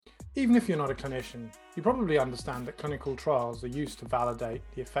Even if you're not a clinician, you probably understand that clinical trials are used to validate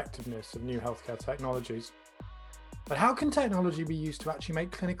the effectiveness of new healthcare technologies. But how can technology be used to actually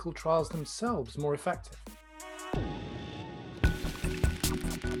make clinical trials themselves more effective?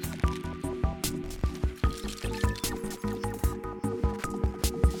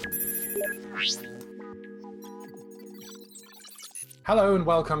 Hello and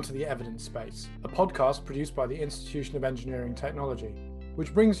welcome to The Evidence Space, a podcast produced by the Institution of Engineering Technology,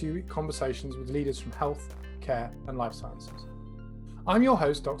 which brings you conversations with leaders from health, care and life sciences. I'm your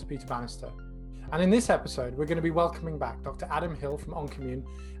host, Dr. Peter Bannister, and in this episode we're going to be welcoming back Dr. Adam Hill from OnCommune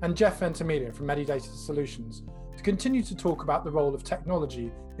and Jeff Ventimiglia from Medidata Solutions to continue to talk about the role of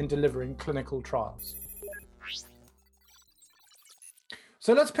technology in delivering clinical trials.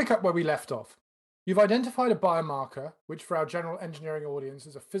 So let's pick up where we left off. You've identified a biomarker, which for our general engineering audience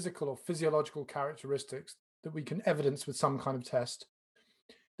is a physical or physiological characteristics that we can evidence with some kind of test.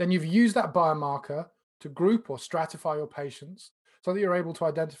 Then you've used that biomarker to group or stratify your patients so that you're able to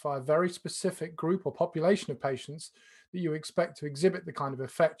identify a very specific group or population of patients that you expect to exhibit the kind of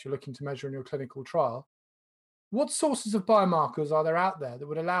effect you're looking to measure in your clinical trial. What sources of biomarkers are there out there that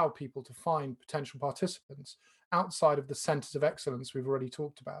would allow people to find potential participants outside of the centers of excellence we've already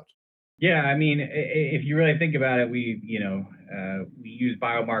talked about? Yeah, I mean, if you really think about it, we use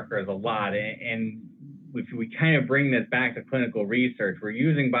biomarkers a lot, and if we kind of bring this back to clinical research, we're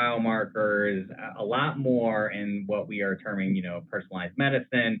using biomarkers a lot more in what we are terming, personalized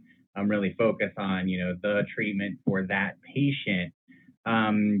medicine. I'm really focused on, the treatment for that patient.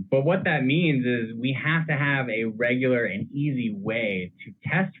 But what that means is we have to have a regular and easy way to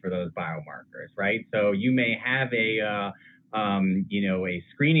test for those biomarkers, right? So you may have a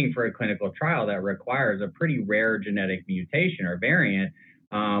screening for a clinical trial that requires a pretty rare genetic mutation or variant,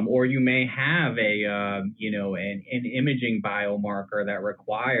 or you may have an imaging biomarker that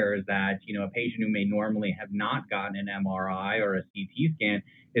requires that, a patient who may normally have not gotten an MRI or a CT scan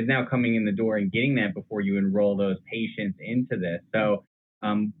is now coming in the door and getting that before you enroll those patients into this. So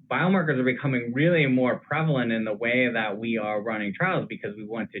biomarkers are becoming really more prevalent in the way that we are running trials because we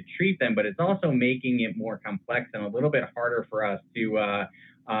want to treat them, but it's also making it more complex and a little bit harder for us to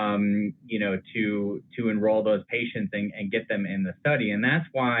enroll those patients and get them in the study. And that's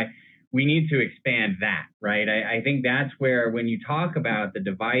why we need to expand that, right? I think that's where when you talk about the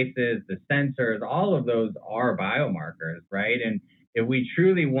devices, the sensors, all of those are biomarkers, right? And if we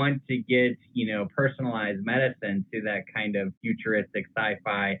truly want to get, personalized medicine to that kind of futuristic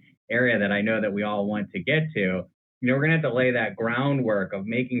sci-fi area that I know that we all want to get to, we're going to have to lay that groundwork of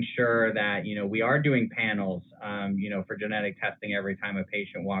making sure that, we are doing panels, for genetic testing every time a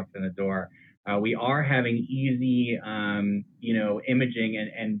patient walks in the door. We are having easy,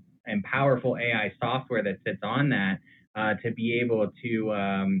 imaging and powerful AI software that sits on that to be able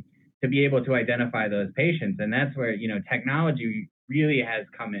to identify those patients. And that's where, technology really has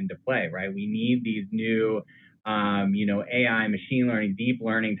come into play, right? We need these new, AI, machine learning, deep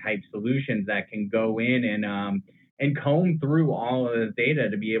learning type solutions that can go in and comb through all of this data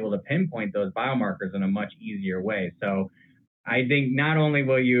to be able to pinpoint those biomarkers in a much easier way. So I think not only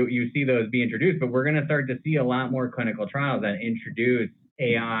will you see those be introduced, but we're going to start to see a lot more clinical trials that introduce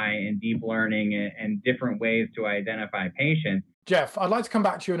AI and deep learning and different ways to identify patients. Jeff, I'd like to come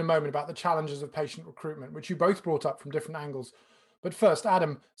back to you in a moment about the challenges of patient recruitment, which you both brought up from different angles. But first,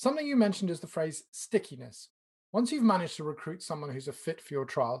 Adam, something you mentioned is the phrase stickiness. Once you've managed to recruit someone who's a fit for your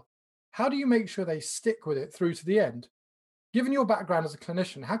trial, how do you make sure they stick with it through to the end? Given your background as a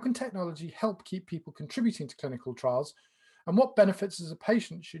clinician, how can technology help keep people contributing to clinical trials? And what benefits as a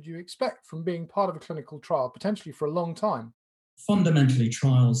patient should you expect from being part of a clinical trial, potentially for a long time? Fundamentally,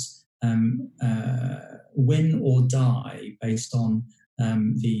 trials win or die based on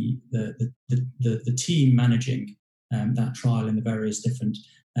the team managing that trial in the various different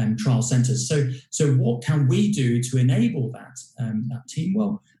trial centres. So what can we do to enable that team?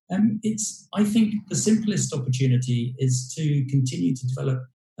 Well, I think the simplest opportunity is to continue to develop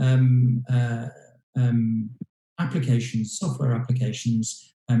applications, software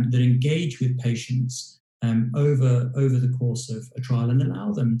applications that engage with patients over the course of a trial and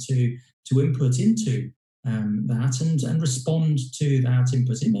allow them to input into that and respond to that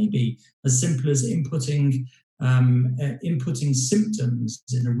input. It may be as simple as inputting symptoms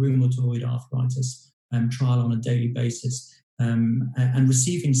in a rheumatoid arthritis trial on a daily basis and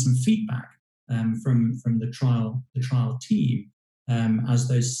receiving some feedback from the trial team as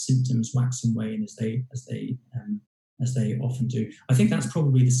those symptoms wax and wane as they often do. I think that's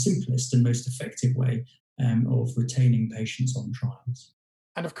probably the simplest and most effective way of retaining patients on trials.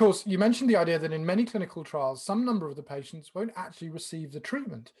 And of course, you mentioned the idea that in many clinical trials, some number of the patients won't actually receive the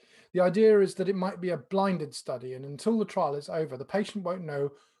treatment. The idea is that it might be a blinded study, and until the trial is over, the patient won't know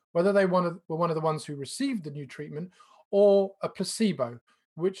whether they were one of the ones who received the new treatment or a placebo,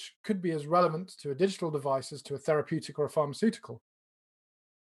 which could be as relevant to a digital device as to a therapeutic or a pharmaceutical.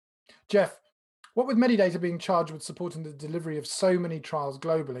 Jeff, what with Medidata being charged with supporting the delivery of so many trials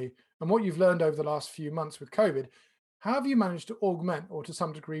globally, and what you've learned over the last few months with COVID, how have you managed to augment or to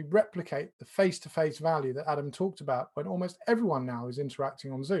some degree replicate the face to face value that Adam talked about when almost everyone now is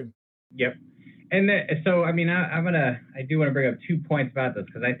interacting on Zoom? Yep. And so, I mean, I do want to bring up 2 points about this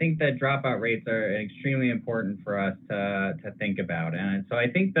because I think that dropout rates are extremely important for us to think about. And so I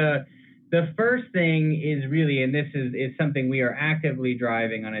think the first thing is really, and this is something we are actively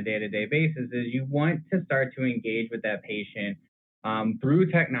driving on a day-to-day basis, is you want to start to engage with that patient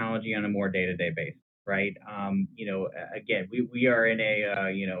through technology on a more day-to-day basis, right? Again, we are in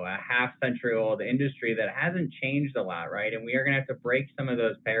a half-century old industry that hasn't changed a lot, right? And we are going to have to break some of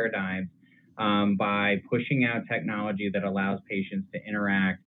those paradigms by pushing out technology that allows patients to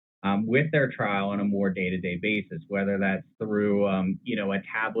interact with their trial on a more day-to-day basis, whether that's through a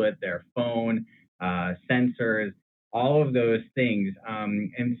tablet, their phone, sensors, all of those things.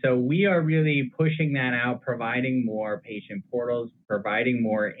 And so we are really pushing that out, providing more patient portals, providing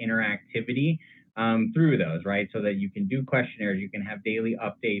more interactivity through those, right? So that you can do questionnaires, you can have daily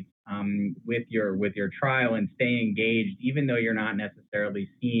updates with your trial and stay engaged, even though you're not necessarily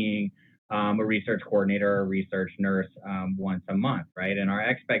seeing a research coordinator or a research nurse once a month, right? And our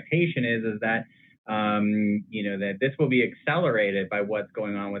expectation is that that this will be accelerated by what's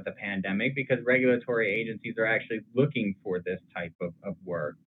going on with the pandemic because regulatory agencies are actually looking for this type of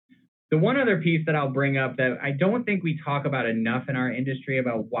work. The one other piece that I'll bring up that I don't think we talk about enough in our industry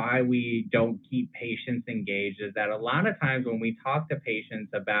about why we don't keep patients engaged is that a lot of times when we talk to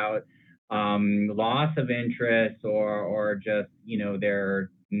patients about loss of interest or just, they're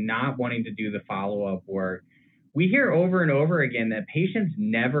not wanting to do the follow-up work, we hear over and over again that patients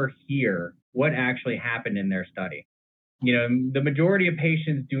never hear what actually happened in their study. The majority of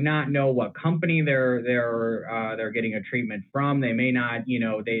patients do not know what company they're getting a treatment from. They may not,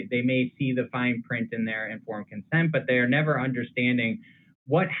 they may see the fine print in their informed consent, but they are never understanding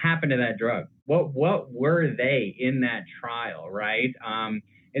what happened to that drug. What were they in that trial, right?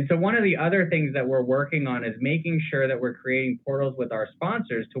 And so one of the other things that we're working on is making sure that we're creating portals with our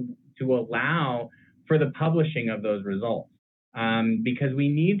sponsors to allow for the publishing of those results. Because we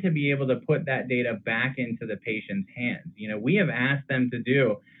need to be able to put that data back into the patient's hands. We have asked them to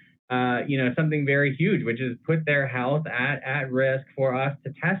do, something very huge, which is put their health at risk for us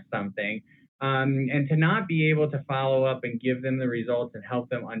to test something, and to not be able to follow up and give them the results and help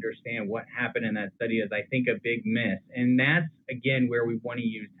them understand what happened in that study is, I think, a big miss. And that's, again, where we want to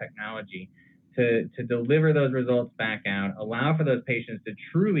use technology to deliver those results back out, allow for those patients to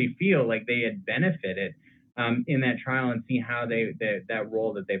truly feel like they had benefited in that trial and see how that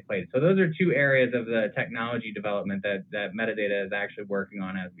role that they played. So those are 2 areas of the technology development that Medidata is actually working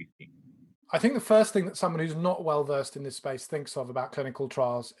on as we speak. I think the first thing that someone who's not well versed in this space thinks of about clinical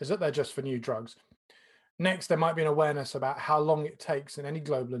trials is that they're just for new drugs. Next, there might be an awareness about how long it takes in any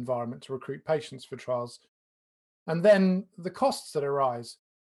global environment to recruit patients for trials. And then the costs that arise,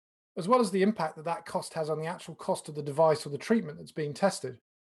 as well as the impact that cost has on the actual cost of the device or the treatment that's being tested.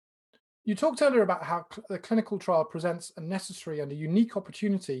 You talked earlier about how the clinical trial presents a necessary and a unique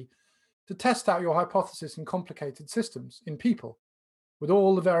opportunity to test out your hypothesis in complicated systems, in people, with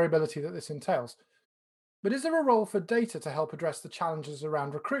all the variability that this entails. But is there a role for data to help address the challenges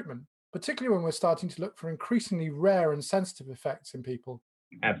around recruitment, particularly when we're starting to look for increasingly rare and sensitive effects in people?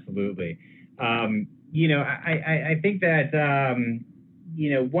 Absolutely. I think that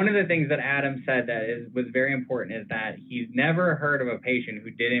one of the things that Adam said that was very important is that he's never heard of a patient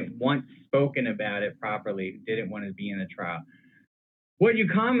who didn't once spoken about it properly, who didn't want to be in the trial. What you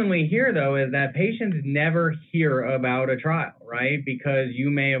commonly hear, though, is that patients never hear about a trial, right? Because you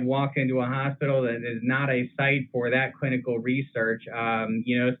may have walked into a hospital that is not a site for that clinical research,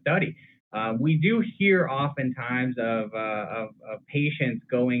 study. We do hear oftentimes of patients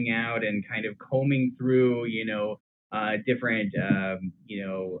going out and kind of combing through, different,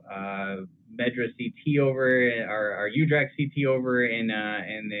 Medra CT over or UDREC CT over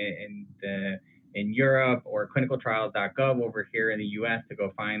in Europe, or clinicaltrials.gov over here in the US to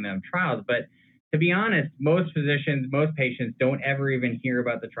go find them trials. But to be honest, most physicians, most patients don't ever even hear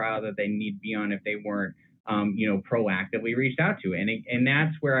about the trial that they need to be on if they weren't, proactively reached out to. And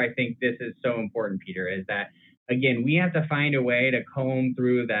that's where I think this is so important, Peter, is that, again, we have to find a way to comb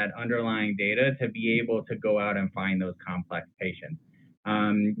through that underlying data to be able to go out and find those complex patients.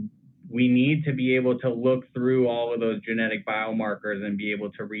 We need to be able to look through all of those genetic biomarkers and be able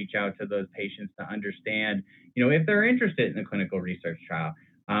to reach out to those patients to understand, if they're interested in a clinical research trial.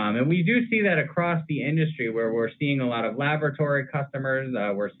 And we do see that across the industry, where we're seeing a lot of laboratory customers,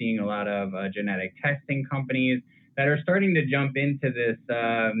 we're seeing a lot of genetic testing companies that are starting to jump into this,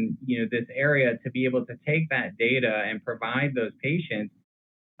 this area to be able to take that data and provide those patients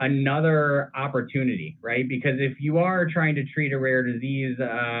another opportunity, right? Because if you are trying to treat a rare disease,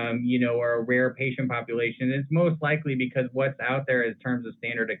 or a rare patient population, it's most likely because what's out there in terms of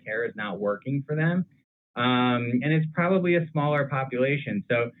standard of care is not working for them. And it's probably a smaller population.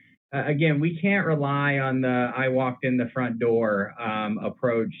 So again, we can't rely on the I walked in the front door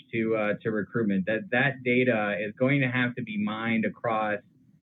approach to recruitment. That data is going to have to be mined across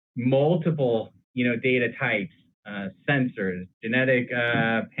multiple, data types, sensors, genetic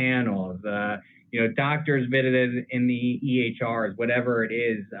panels, doctors visited in the EHRs, whatever it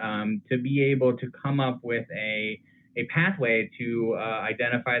is, to be able to come up with a pathway to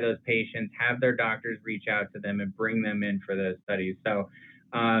identify those patients, have their doctors reach out to them and bring them in for those studies. So,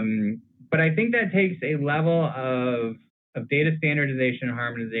 but I think that takes a level of data standardization and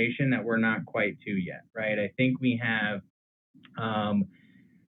harmonization that we're not quite to yet, right? I think we have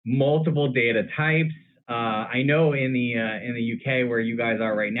multiple data types. I know in the UK, where you guys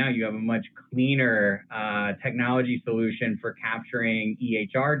are right now, you have a much cleaner technology solution for capturing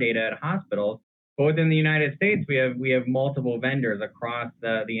EHR data at hospitals. But within the United States, we have multiple vendors across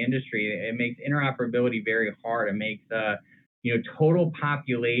the industry. It makes interoperability very hard. It makes total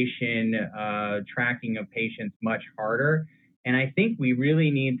population tracking of patients much harder. And I think we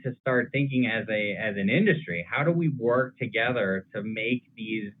really need to start thinking as an industry, how do we work together to make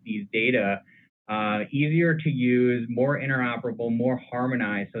these data easier to use, more interoperable, more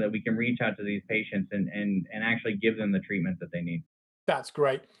harmonized, so that we can reach out to these patients and actually give them the treatment that they need. That's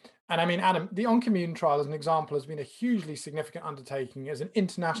great. And I mean, Adam, the OnCommune trial, as an example, has been a hugely significant undertaking as an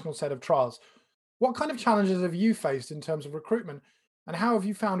international set of trials. What kind of challenges have you faced in terms of recruitment, and how have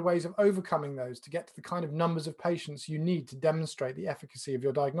you found ways of overcoming those to get to the kind of numbers of patients you need to demonstrate the efficacy of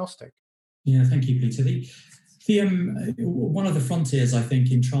your diagnostic? Yeah, thank you, Peter. One of the frontiers, I think,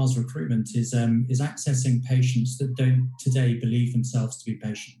 in trials recruitment is accessing patients that don't today believe themselves to be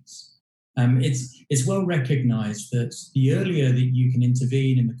patients. It's well recognised that the earlier that you can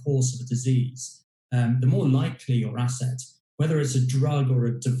intervene in the course of a disease, the more likely your asset, whether it's a drug or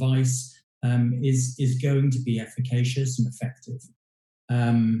a device, is going to be efficacious and effective.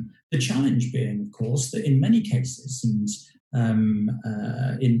 The challenge being, of course, that in many cases, and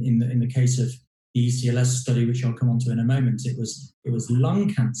in the case of the ECLS study, which I'll come on to in a moment, it was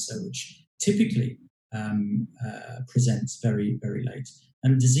lung cancer, which typically presents very, very late.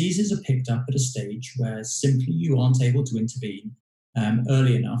 And diseases are picked up at a stage where simply you aren't able to intervene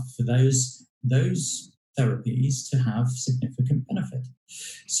early enough for those therapies to have significant benefit.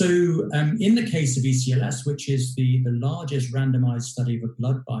 So in the case of ECLS, which is the largest randomized study of a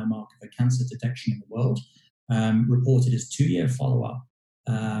blood biomarker for cancer detection in the world, reported as 2-year follow-up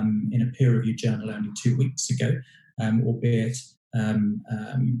in a peer-reviewed journal only 2 weeks ago, albeit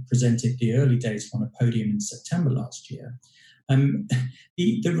presented the early data on a podium in September last year.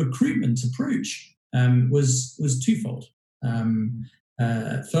 The recruitment approach was twofold.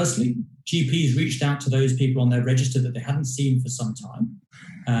 Firstly, GPs reached out to those people on their register that they hadn't seen for some time,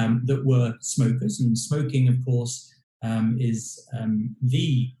 that were smokers, and smoking, of course, is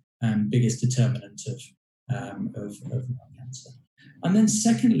the biggest determinant of lung cancer. And then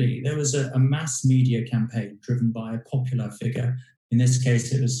secondly, there was a mass media campaign driven by a popular figure. In this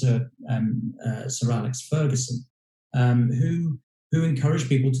case, it was Sir Alex Ferguson, who encouraged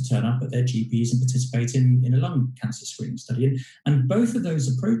people to turn up at their GPs and participate in a lung cancer screening study. And both of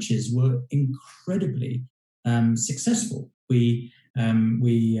those approaches were incredibly successful. We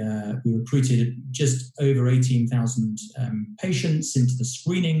recruited just over 18,000 patients into the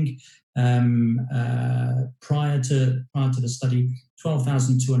screening prior to the study.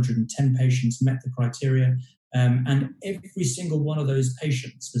 12,210 patients met the criteria, and every single one of those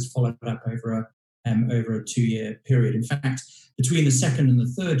patients was followed up over a 2-year period. In fact, between the second and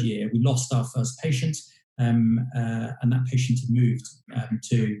the third year, we lost our first patient, and that patient had moved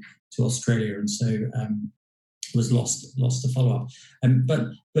to Australia, and so was lost to follow-up. But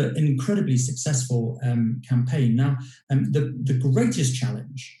an incredibly successful campaign. Now, the greatest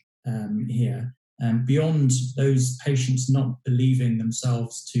challenge here, beyond those patients not believing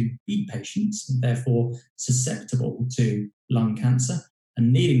themselves to be patients, and therefore susceptible to lung cancer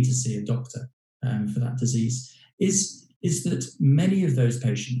and needing to see a doctor for that disease, is that many of those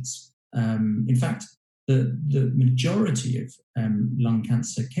patients, in fact, the majority of lung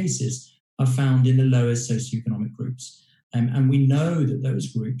cancer cases are found in the lowest socioeconomic groups. And we know that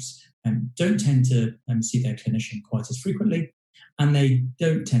those groups don't tend to see their clinician quite as frequently, and they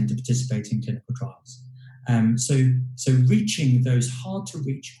don't tend to participate in clinical trials. So reaching those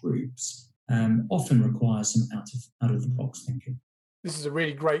hard-to-reach groups often requires some out-of-the-box thinking. This is a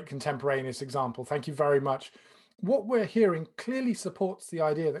really great contemporaneous example. Thank you very much. What we're hearing clearly supports the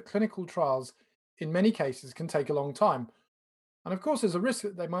idea that clinical trials, in many cases, can take a long time. And of course, there's a risk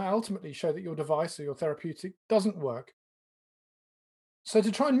that they might ultimately show that your device or your therapeutic doesn't work. So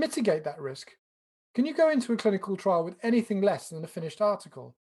to try and mitigate that risk, can you go into a clinical trial with anything less than a finished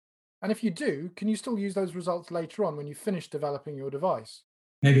article? And if you do, can you still use those results later on when you finish developing your device?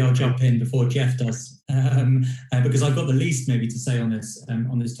 Maybe I'll jump in before Jeff does, because I've got the least maybe to say on this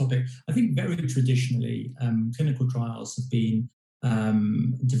topic. I think very traditionally, clinical trials have been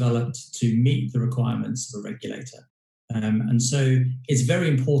developed to meet the requirements of a regulator, and so it's very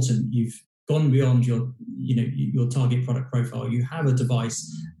important you've gone beyond your target product profile. You have a device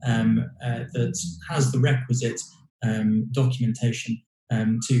that has the requisite documentation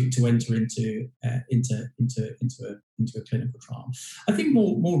to enter into a clinical trial. I think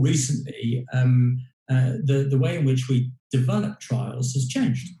more recently, the way in which we develop trials has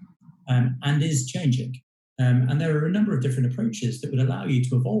changed and is changing. And there are a number of different approaches that would allow you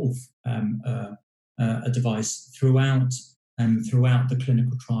to evolve a device throughout the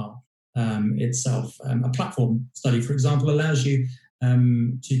clinical trial itself. A platform study, for example, allows you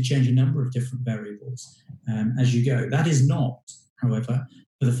to change a number of different variables as you go. That is not, however,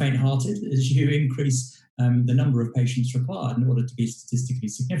 for the faint-hearted, as you increase the number of patients required in order to be statistically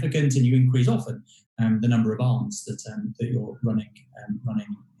significant, and you increase often the number of arms that you're running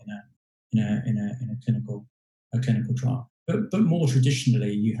in a clinical trial. But more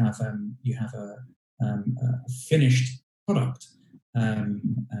traditionally, you have a finished product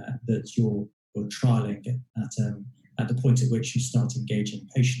that you're trialing at the point at which you start engaging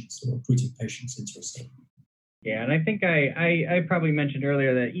patients or recruiting patients into a study. Yeah, and I think I probably mentioned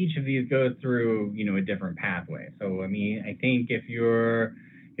earlier that each of these goes through a different pathway. So I mean, I think if you're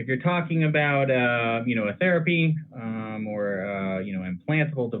talking about a therapy or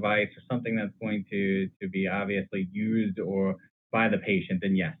implantable device or something that's going to be obviously used or by the patient,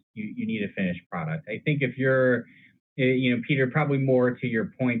 then yes, you need a finished product. I think if you're Peter, probably more to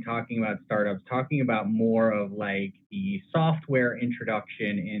your point, talking about startups, talking about more of like the software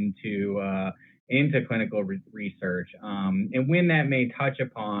introduction into clinical research, and when that may touch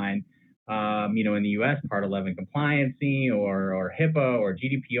upon, in the U.S. Part 11 compliancy or HIPAA or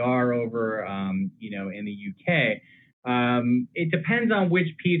GDPR over, in the U.K. It depends on which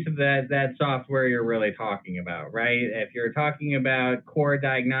piece of that software you're really talking about, right? If you're talking about core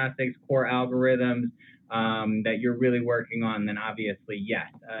diagnostics, core algorithms that you're really working on, then obviously, yes,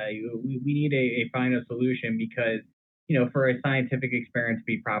 we need a final solution because for a scientific experiment to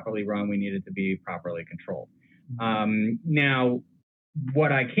be properly run, we need it to be properly controlled. Now,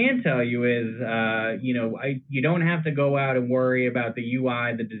 what I can tell you is, you don't have to go out and worry about the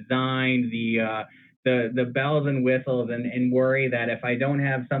UI, the design, the bells and whistles, and worry that if I don't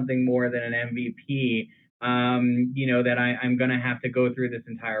have something more than an MVP, that I'm going to have to go through this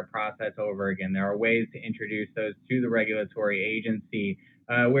entire process over again. There are ways to introduce those to the regulatory agency,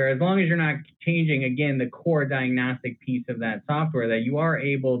 where as long as you're not changing, again, the core diagnostic piece of that software, that you are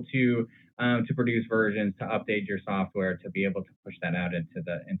able to produce versions, to update your software, to be able to push that out into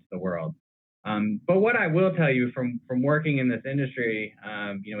the world. But what I will tell you from working in this industry,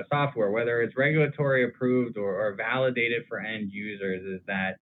 software, whether it's regulatory approved or validated for end users, is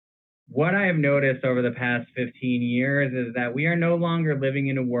that what I have noticed over the past 15 years is that we are no longer living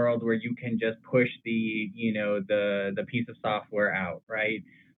in a world where you can just push the piece of software out, right?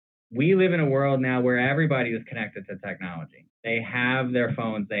 We live in a world now where everybody is connected to technology. They have their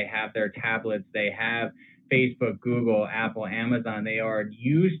phones, they have their tablets, they have Facebook, Google, Apple, Amazon. They are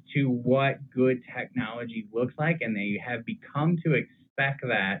used to what good technology looks like, and they have become to expect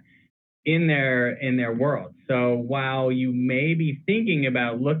that in their world. So while you may be thinking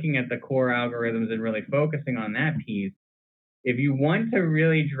about looking at the core algorithms and really focusing on that piece, if you want to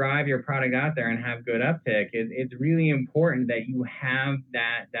really drive your product out there and have good uptick, it's really important that you have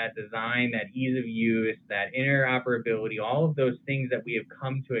that design, that ease of use, that interoperability, all of those things that we have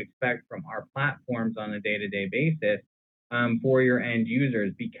come to expect from our platforms on a day-to-day basis for your end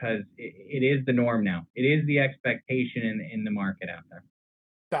users, because it is the norm now. It is the expectation in the market out there.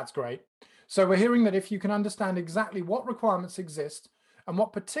 That's great. So we're hearing that if you can understand exactly what requirements exist and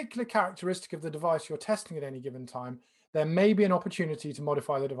what particular characteristic of the device you're testing at any given time, there may be an opportunity to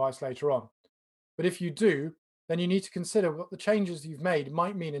modify the device later on. But if you do, then you need to consider what the changes you've made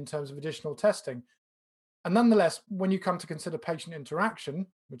might mean in terms of additional testing. And nonetheless, when you come to consider patient interaction,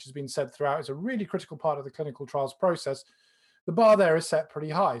 which has been said throughout is a really critical part of the clinical trials process, the bar there is set pretty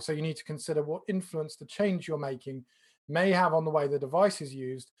high. So you need to consider what influence the change you're making may have on the way the device is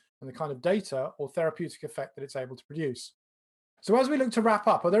used and the kind of data or therapeutic effect that it's able to produce. So as we look to wrap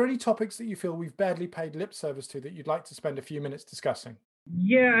up, are there any topics that you feel we've barely paid lip service to that you'd like to spend a few minutes discussing?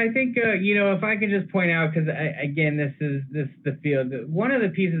 Yeah, I think if I could just point out, because again, this is the field. One of the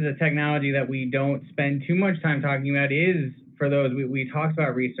pieces of technology that we don't spend too much time talking about is for those we talked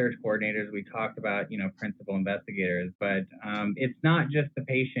about research coordinators, we talked about principal investigators, but it's not just the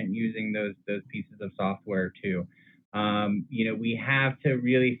patient using those pieces of software too. We have to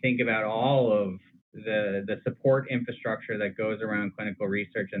really think about all of the support infrastructure that goes around clinical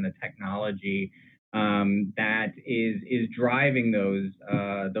research and the technology that is driving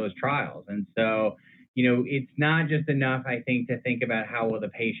those trials. And so, it's not just enough, I think, to think about how will the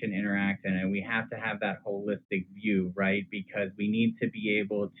patient interact in it. We have to have that holistic view, right? Because we need to be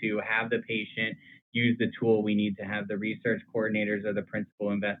able to have the patient use the tool. We need to have the research coordinators or the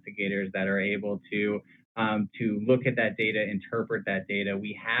principal investigators that are able to look at that data, interpret that data.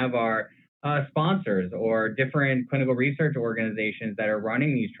 We have our sponsors or different clinical research organizations that are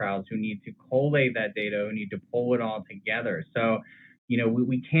running these trials who need to collate that data, who need to pull it all together. So,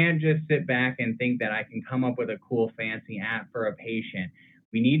 we can't just sit back and think that I can come up with a cool, fancy app for a patient.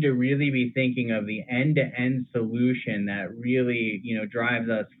 We need to really be thinking of the end-to-end solution that really, drives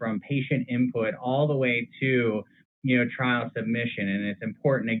us from patient input all the way to, trial submission. And it's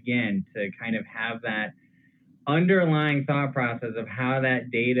important, again, to kind of have that underlying thought process of how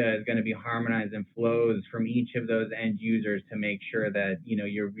that data is going to be harmonized and flows from each of those end users to make sure that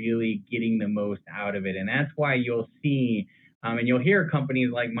you're really getting the most out of it. And that's why you'll see and you'll hear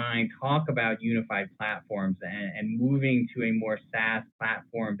companies like mine talk about unified platforms and moving to a more SaaS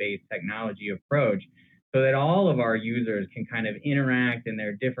platform-based technology approach so that all of our users can kind of interact in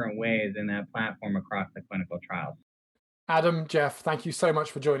their different ways in that platform across the clinical trials. Adam, Jeff, thank you so much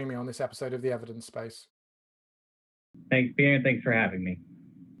for joining me on this episode of The Evidence Space. Thanks, Peter. Thanks for having me.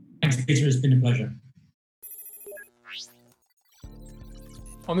 Thanks, Peter. It's been a pleasure.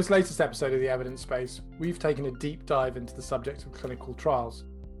 On this latest episode of The Evidence Space, we've taken a deep dive into the subject of clinical trials,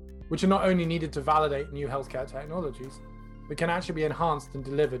 which are not only needed to validate new healthcare technologies, but can actually be enhanced and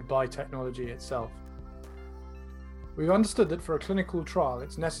delivered by technology itself. We've understood that for a clinical trial,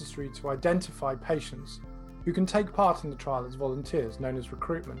 it's necessary to identify patients who can take part in the trial as volunteers, known as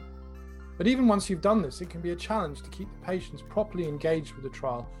recruitment. But even once you've done this, it can be a challenge to keep the patients properly engaged with the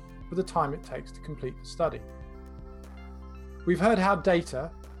trial for the time it takes to complete the study. We've heard how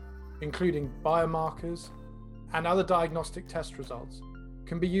data, including biomarkers and other diagnostic test results,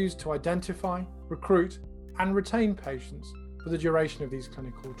 can be used to identify, recruit, and retain patients for the duration of these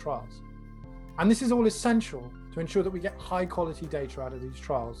clinical trials. And this is all essential to ensure that we get high-quality data out of these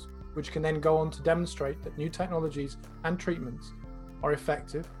trials, which can then go on to demonstrate that new technologies and treatments are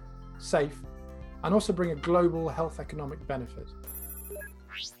effective, safe, and also bring a global health economic benefit.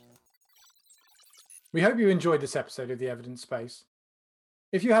 We hope you enjoyed this episode of The Evidence Space.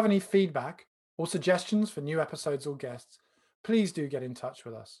 If you have any feedback or suggestions for new episodes or guests, please do get in touch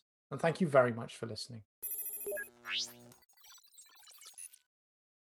with us. And thank you very much for listening.